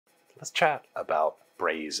let's chat about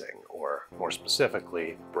brazing, or more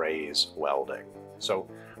specifically, braze welding. So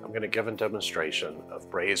I'm going to give a demonstration of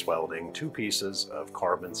braze welding two pieces of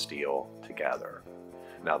carbon steel together.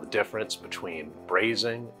 Now the difference between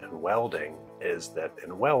brazing and welding is that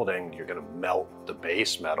in welding you're going to melt the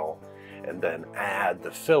base metal and then add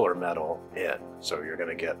the filler metal in. So you're going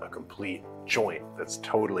to get a complete joint that's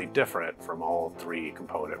totally different from all three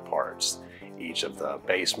component parts, each of the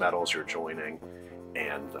base metals you're joining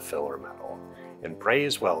and the filler metal. In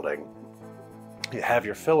braze welding, you have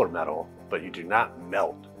your filler metal, but you do not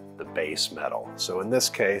melt the base metal. So in this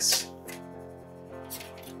case,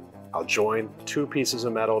 I'll join two pieces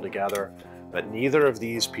of metal together, but neither of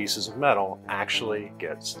these pieces of metal actually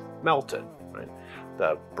gets melted. Right?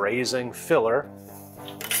 The brazing filler,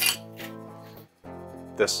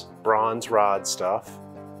 this bronze rod stuff,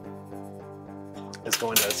 is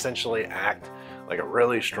going to essentially act like a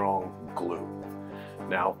really strong glue.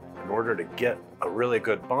 Now, in order to get a really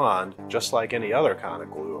good bond, just like any other kind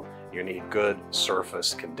of glue, you need good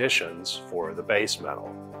surface conditions for the base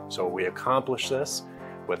metal. So we accomplish this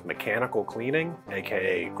with mechanical cleaning,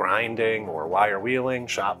 aka grinding or wire wheeling,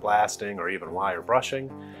 shot blasting, or even wire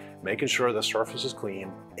brushing, making sure the surface is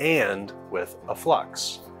clean, and with a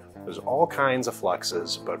flux. There's all kinds of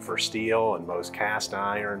fluxes, but for steel and most cast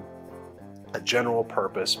iron, a general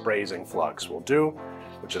purpose brazing flux will do,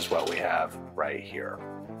 which is what we have right here.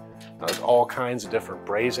 Now, there's all kinds of different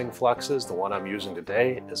brazing fluxes. The one I'm using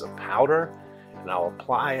today is a powder, and I'll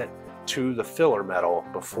apply it to the filler metal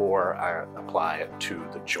before I apply it to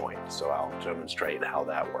the joint. So I'll demonstrate how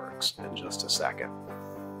that works in just a second.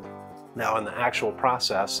 Now in the actual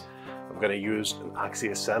process, I'm going to use an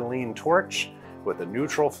oxyacetylene torch with a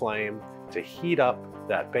neutral flame to heat up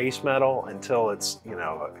that base metal until it's,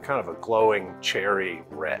 kind of a glowing cherry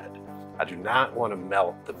red. I do not want to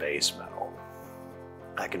melt the base metal.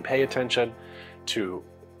 I can pay attention to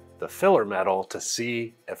the filler metal to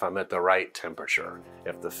see if I'm at the right temperature.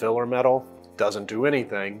 If the filler metal doesn't do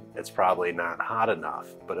anything, it's probably not hot enough.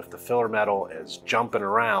 But if the filler metal is jumping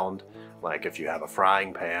around, like if you have a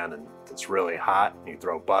frying pan and it's really hot and you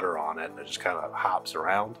throw butter on it and it just kind of hops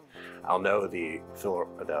around, I'll know the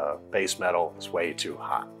base metal is way too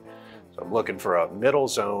hot. So I'm looking for a middle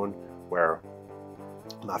zone where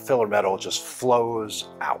my filler metal just flows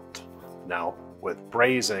out. Now with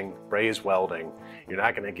braze welding, you're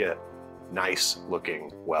not going to get nice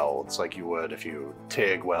looking welds like you would if you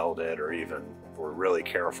TIG welded, or even were really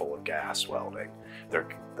careful with gas welding. The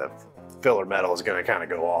filler metal is going to kind of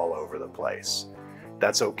go all over the place.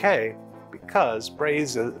 That's okay, because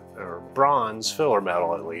bronze filler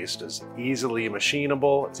metal, at least, is easily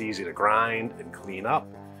machinable. It's easy to grind and clean up,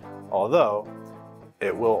 although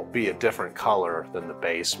it will be a different color than the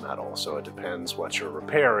base metal. So it depends what you're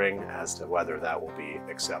repairing as to whether that will be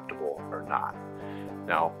acceptable or not.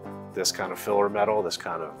 Now, this kind of filler metal, this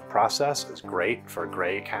kind of process is great for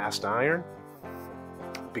gray cast iron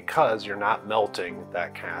because you're not melting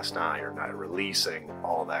that cast iron, not releasing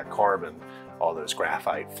all that carbon, all those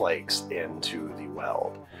graphite flakes into the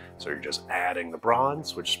weld. So you're just adding the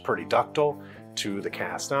bronze, which is pretty ductile, to the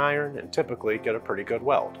cast iron, and typically get a pretty good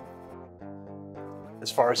weld. As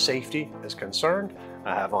far as safety is concerned,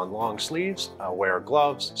 I have on long sleeves, I wear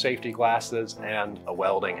gloves, safety glasses, and a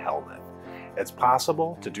welding helmet. It's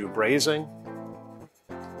possible to do brazing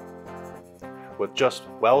with just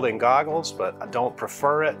welding goggles, but I don't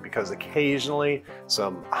prefer it because occasionally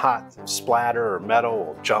some hot splatter or metal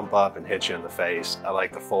will jump up and hit you in the face. I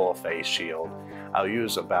like the full face shield. I'll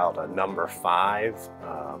use about a number 5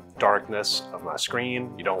 darkness of my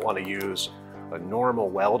screen. You don't want to use a normal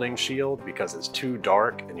welding shield because it's too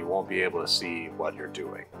dark and you won't be able to see what you're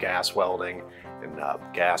doing. Gas welding and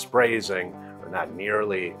gas brazing are not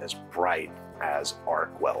nearly as bright as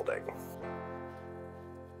arc welding.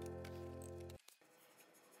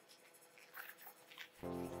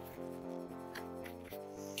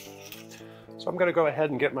 So I'm going to go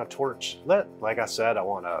ahead and get my torch lit. Like I said, I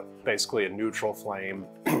want basically a neutral flame,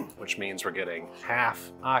 which means we're getting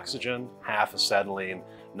half oxygen, half acetylene,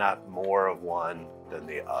 not more of one than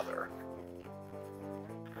the other.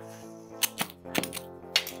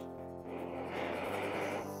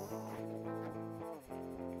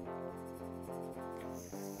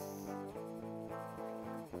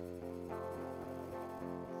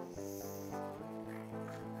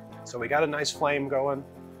 So we got a nice flame going.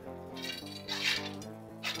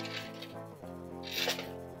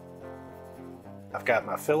 I've got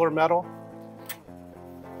my filler metal.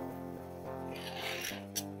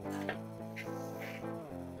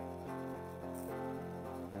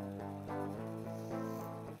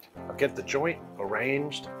 I'll get the joint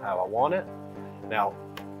arranged how I want it. Now,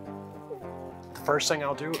 First thing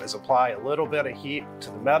I'll do is apply a little bit of heat to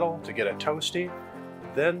the metal to get it toasty.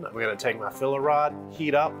 Then I'm going to take my filler rod,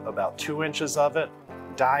 heat up about 2 inches of it,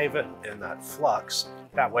 dive it in that flux.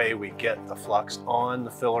 That way we get the flux on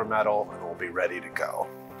the filler metal and we'll be ready to go.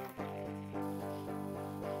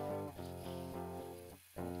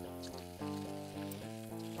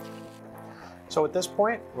 So at this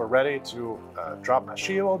point, we're ready to drop my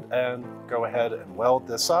shield and go ahead and weld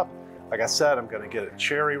this up. Like I said, I'm going to get it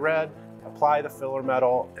cherry red, apply the filler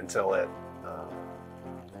metal until it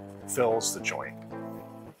fills the joint.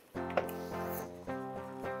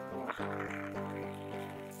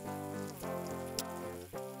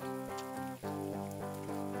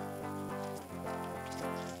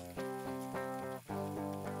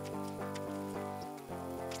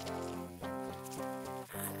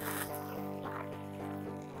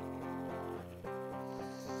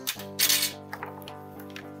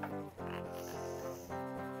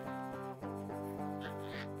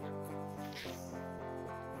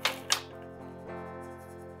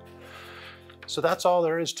 So that's all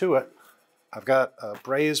there is to it. I've got a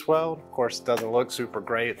braze weld. Of course, it doesn't look super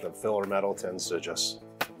great. The filler metal tends to just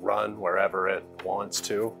run wherever it wants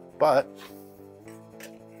to, but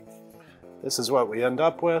this is what we end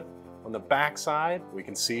up with. On the back side, we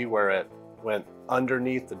can see where it went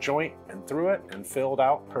underneath the joint and through it and filled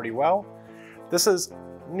out pretty well. This is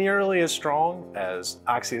nearly as strong as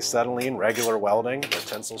oxyacetylene regular welding. The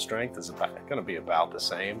tensile strength is going to be about the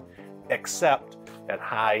same, except at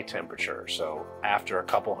high temperature. So after a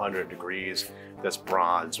couple hundred degrees, this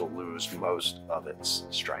bronze will lose most of its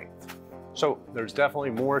strength. So there's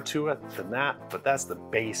definitely more to it than that, but that's the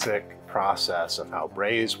basic process of how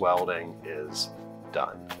braze welding is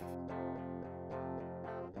done.